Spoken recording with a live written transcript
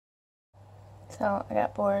So I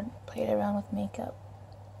got bored, played around with makeup.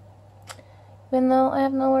 Even though I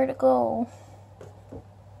have nowhere to go.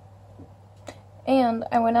 And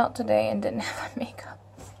I went out today and didn't have my makeup.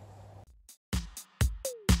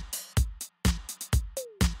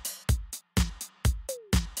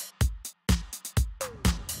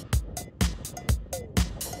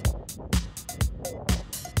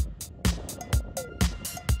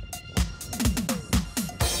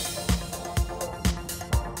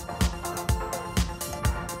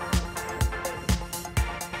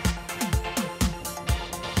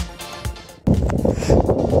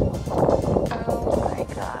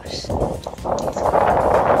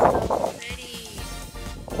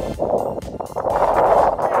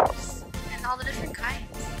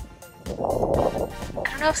 I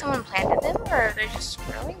don't know if someone planted them or they're just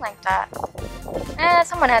growing like that.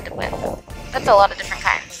 Someone had to plant them. That's a lot of different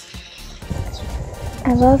kinds.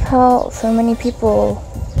 I love how so many people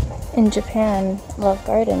in Japan love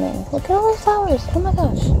gardening. Look at all those flowers. Oh my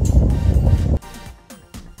gosh.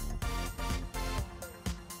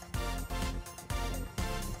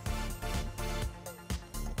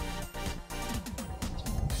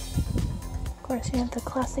 Of course, you have the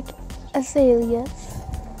classic azaleas.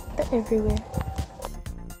 They're everywhere.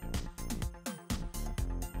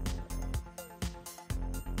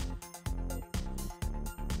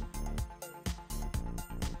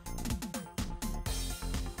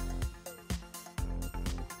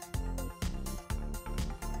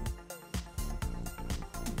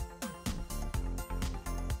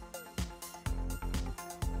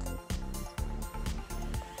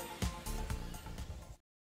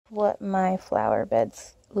 What my flower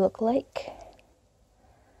beds look like.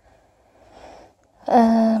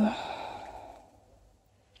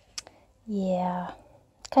 Yeah,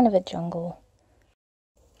 kind of a jungle.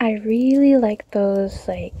 I really like those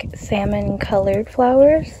like salmon colored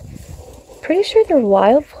flowers. Pretty sure they're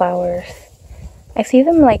wildflowers. I see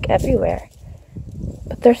them like everywhere,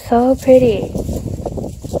 but they're so pretty.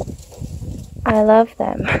 I love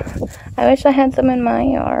them. I wish I had some in my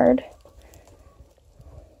yard.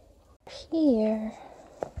 Here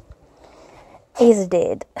is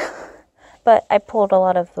dead, but I pulled a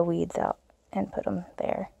lot of the weeds out and put them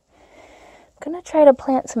there. I'm gonna try to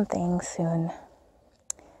plant some things soon.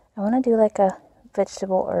 I want to do like a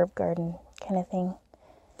vegetable herb garden kind of thing.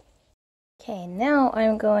 Okay, now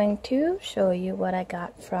I'm going to show you what I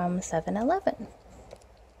got from 7-Eleven.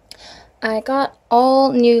 I got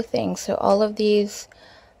all new things, so all of these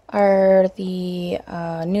are the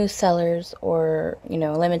new sellers or, you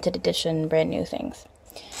know, limited edition brand new things.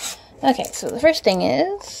 Okay, so the first thing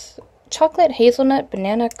is chocolate hazelnut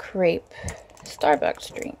banana crepe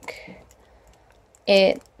Starbucks drink.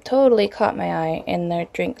 It totally caught my eye in their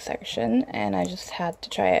drink section and I just had to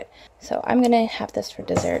try it. So I'm gonna have this for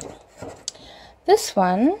dessert. This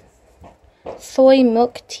one, soy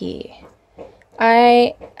milk tea.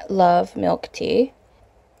 I love milk tea.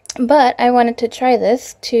 But I wanted to try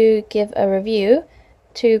this to give a review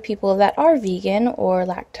to people that are vegan or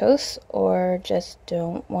lactose or just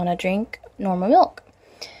don't want to drink normal milk.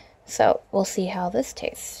 So we'll see how this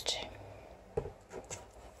tastes.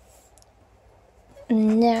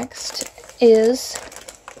 Next is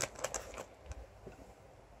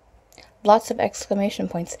lots of exclamation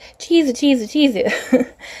points. Cheese, cheese, cheese.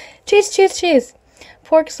 Cheese, cheese, cheese.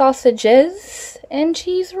 Pork sausages and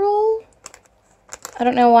cheese roll. I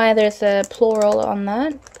don't know why there's a plural on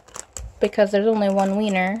that, because there's only one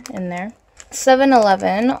wiener in there.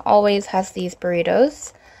 7-Eleven always has these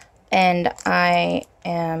burritos, and I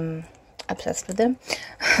am obsessed with them.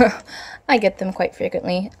 I get them quite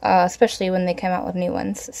frequently, especially when they come out with new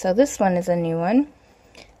ones. So this one is a new one,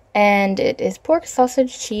 and it is pork,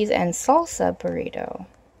 sausage, cheese, and salsa burrito.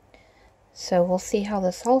 So we'll see how the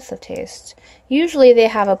salsa tastes. Usually they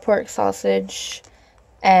have a pork sausage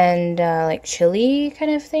and like chili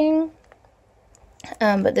kind of thing,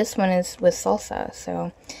 but this one is with salsa.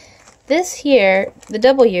 So this here, the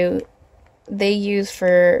W, they used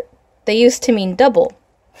to mean double.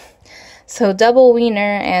 So double wiener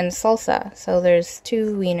and salsa. So there's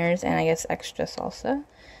 2 wieners and I guess extra salsa.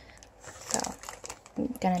 So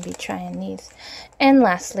I'm gonna be trying these. And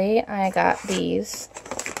lastly, I got these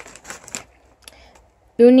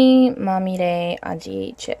uni mamire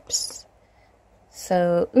aji chips.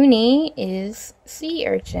 So, uni is sea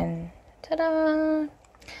urchin. Ta-da!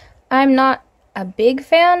 I'm not a big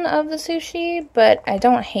fan of the sushi, but I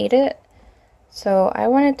don't hate it. So, I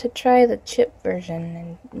wanted to try the chip version,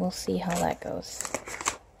 and we'll see how that goes.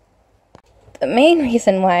 The main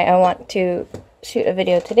reason why I want to shoot a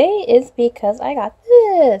video today is because I got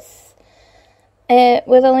this. It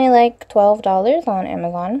was only like $12 on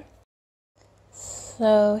Amazon.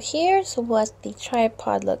 So here's what the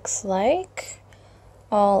tripod looks like,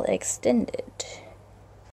 all extended.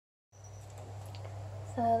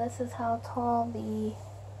 So this is how tall the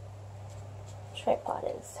tripod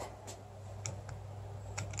is.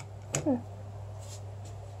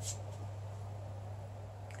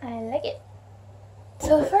 I like it.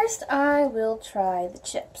 So first I will try the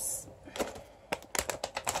chips.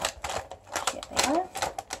 Here they are.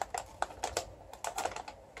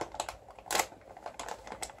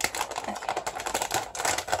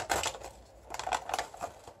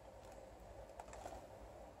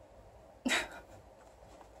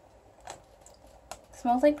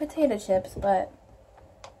 Smells like potato chips, but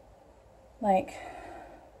like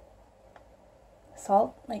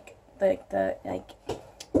salt, like the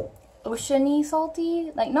oceany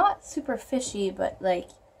salty, like not super fishy, but like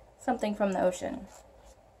something from the ocean.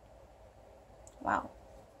 Wow.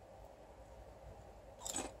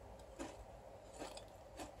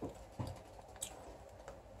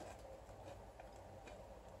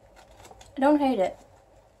 I don't hate it.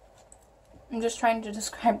 I'm just trying to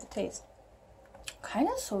describe the taste. Kind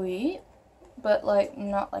of sweet, but like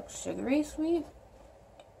not like sugary sweet.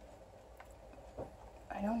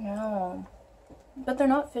 I don't know. But they're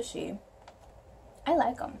not fishy. I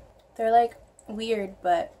like them. They're like weird,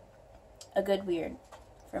 but a good weird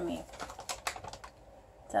for me.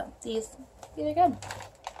 So these are good.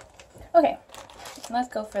 Okay, let's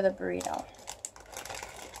go for the burrito.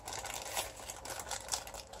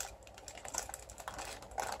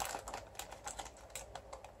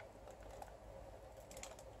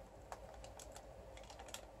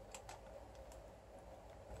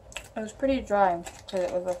 It was pretty dry because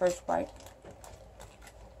it was the first bite.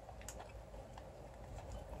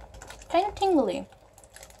 Kind of tingly.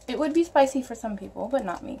 It would be spicy for some people, but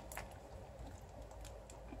not me.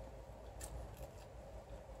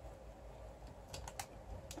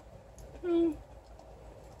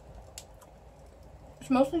 It's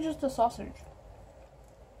mostly just the sausage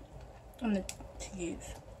and the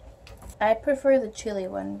cheese. I prefer the chili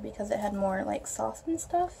one because it had more like sauce and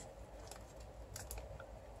stuff.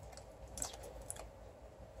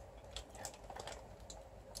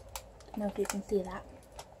 I don't know if you can see that,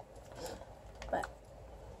 but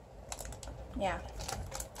yeah,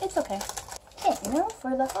 it's okay. Okay, now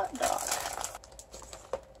for the hot dog.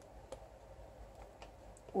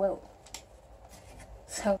 Whoa.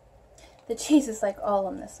 So the cheese is like all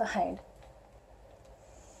on the side.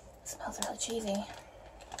 It smells really cheesy.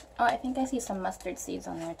 Oh, I think I see some mustard seeds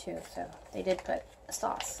on there too, so they did put a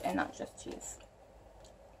sauce and not just cheese.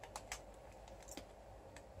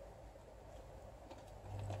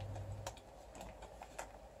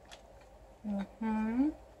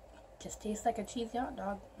 Just tastes like a cheesy hot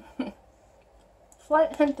dog.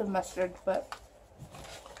 Slight hint of mustard, but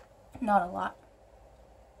not a lot.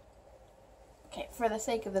 Okay, for the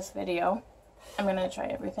sake of this video, I'm gonna try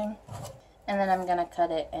everything. And then I'm gonna cut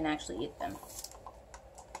it and actually eat them.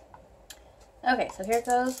 Okay, so here it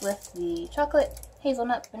goes with the chocolate,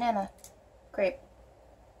 hazelnut, banana, grape.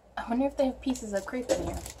 I wonder if they have pieces of grape in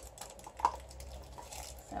here.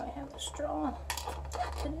 So I have the straw.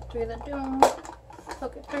 Put it through the dome.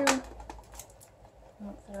 Poke it through.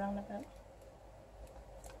 Mix it around a bit.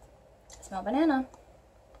 Smell banana.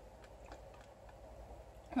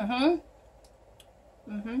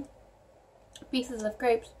 Pieces of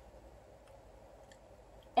grapes.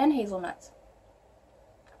 And hazelnuts.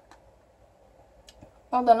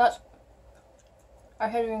 All the nuts are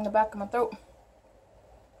hitting the back of my throat.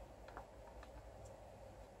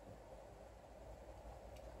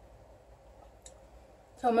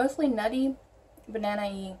 So mostly nutty,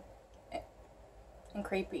 banana-y, and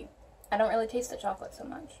crepey. I don't really taste the chocolate so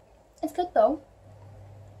much. It's good though.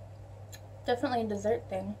 Definitely a dessert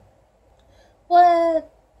thing.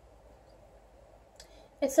 What?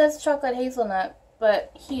 It says chocolate hazelnut,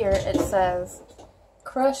 but here it says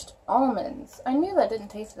crushed almonds. I knew that didn't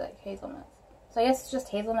taste like hazelnuts. So I guess it's just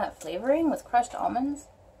hazelnut flavoring with crushed almonds.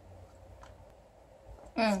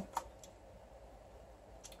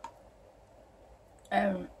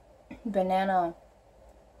 Banana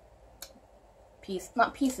piece,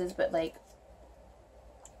 not pieces, but like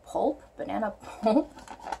pulp, banana pulp.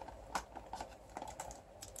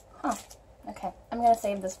 Huh, okay, I'm gonna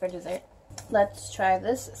save this for dessert. Let's try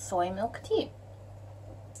this soy milk tea.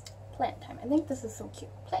 Plant time, I think this is so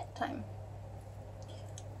cute. Plant time.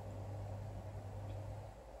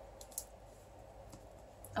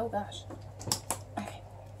 Oh gosh. Okay.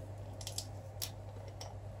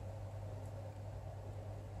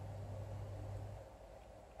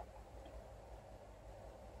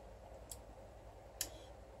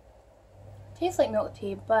 Tastes like milk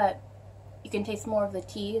tea, but You can taste more of the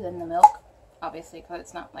tea than the milk, obviously, because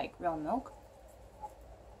it's not like real milk.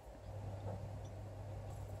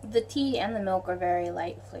 The tea and the milk are very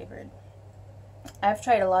light flavored. I've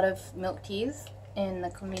tried a lot of milk teas in the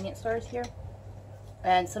convenience stores here,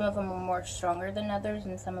 and some of them are more stronger than others,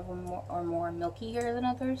 and some of them are more milkier than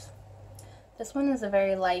others. This one is a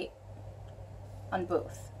very light on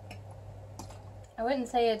both. I wouldn't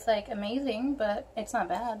say it's like amazing, but it's not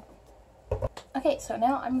bad. Okay, so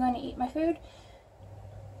now I'm going to eat my food,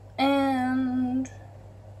 and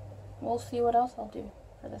we'll see what else I'll do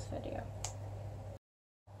for this video.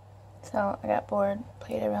 So I got bored,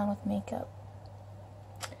 played around with makeup,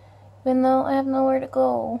 even though I have nowhere to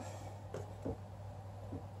go.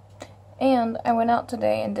 And I went out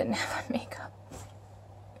today and didn't have on makeup.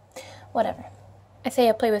 Whatever. I say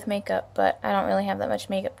I play with makeup, but I don't really have that much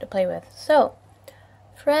makeup to play with. So,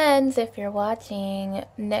 friends, if you're watching,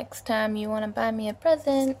 next time you want to buy me a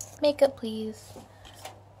present, makeup please.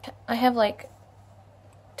 I have like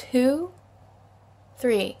I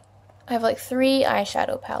have like 3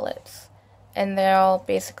 eyeshadow palettes, and they're all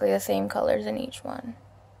basically the same colors in each one.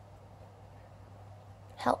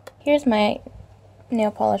 Help. Here's my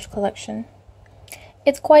nail polish collection.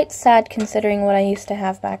 It's quite sad considering what I used to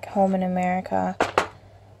have back home in America.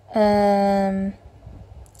 And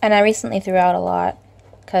I recently threw out a lot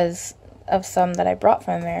because of some that I brought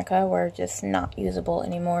from America were just not usable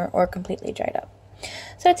anymore or completely dried up.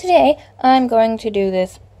 So today I'm going to do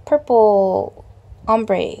this purple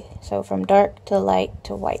ombre, so from dark to light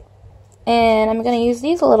to white. And I'm going to use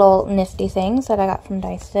these little nifty things that I got from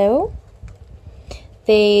Daiso.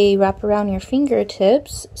 They wrap around your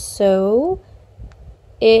fingertips so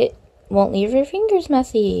it won't leave your fingers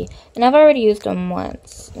messy. And I've already used them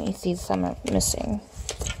once. You see some are missing.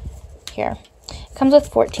 Here. It comes with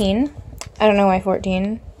 14. I don't know why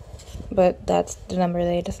 14, but that's the number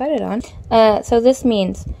they decided on. So this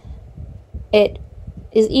means it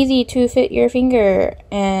is easy to fit your finger,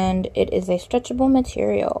 and it is a stretchable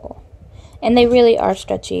material. And they really are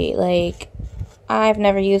stretchy. Like, I've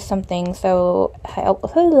never used something so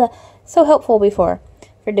helpful before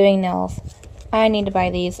for doing nails. I need to buy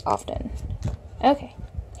these often. Okay,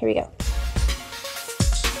 here we go.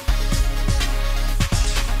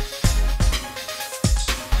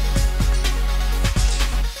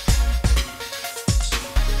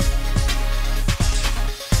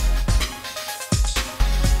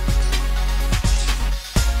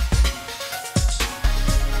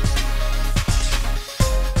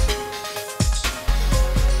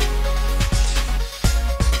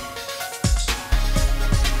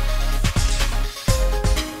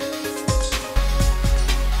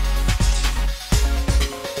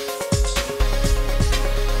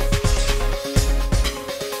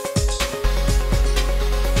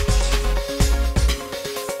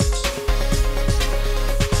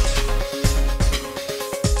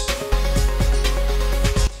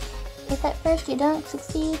 If at first you don't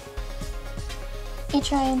succeed, you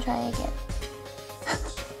try and try again.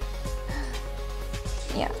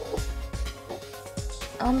 Yeah.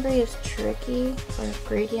 Ombre is tricky, or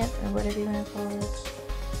gradient, or whatever you want to call this,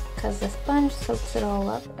 because the sponge soaks it all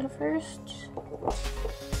up at first.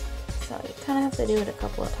 So you kind of have to do it a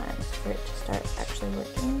couple of times for it to start actually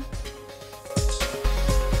working.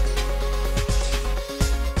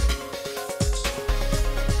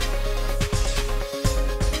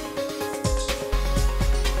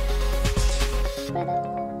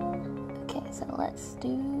 Okay, so let's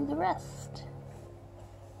do the rest.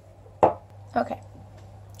 Okay.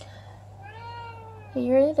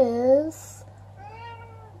 Here it is.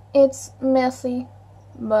 It's messy,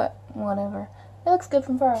 but whatever. It looks good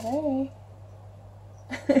from far away.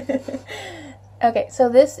 Okay, so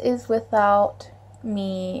this is without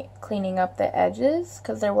me cleaning up the edges,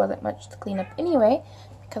 because there wasn't much to clean up anyway,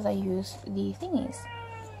 because I used the thingies.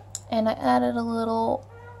 And I added a little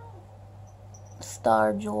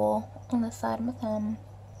star jewel on the side of my thumb.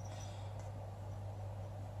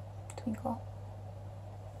 Twinkle.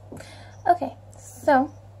 Okay,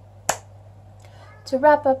 so to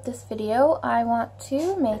wrap up this video, I want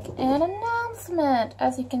to make an announcement.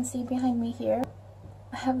 As you can see behind me here,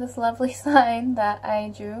 I have this lovely sign that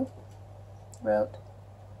I wrote.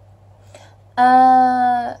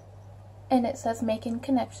 And it says Making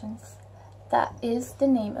Connections. That is the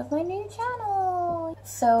name of my new channel.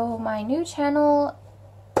 So my new channel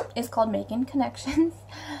is called Making Connections.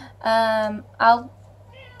 I'll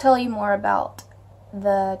tell you more about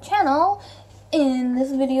the channel in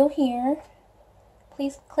this video here.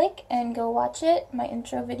 Please click and go watch it, my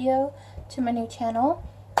intro video to my new channel.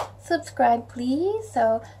 Subscribe please,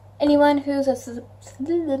 so anyone who's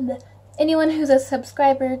anyone who's a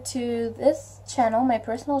subscriber to this channel, my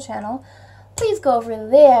personal channel, please go over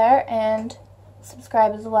there and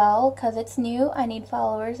subscribe as well, because it's new. I need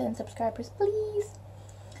followers and subscribers, please.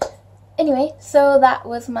 Anyway, so that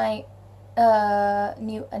was my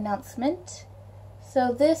new announcement.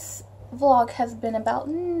 So this vlog has been about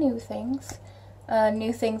new things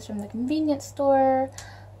from the convenience store,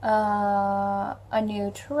 a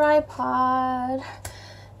new tripod,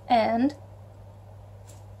 and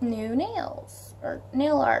new nails, or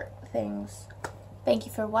nail art things. Thank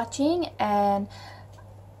you for watching, and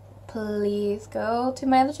please go to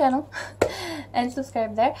my other channel and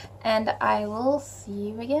subscribe there, and I will see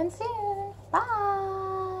you again soon. Bye!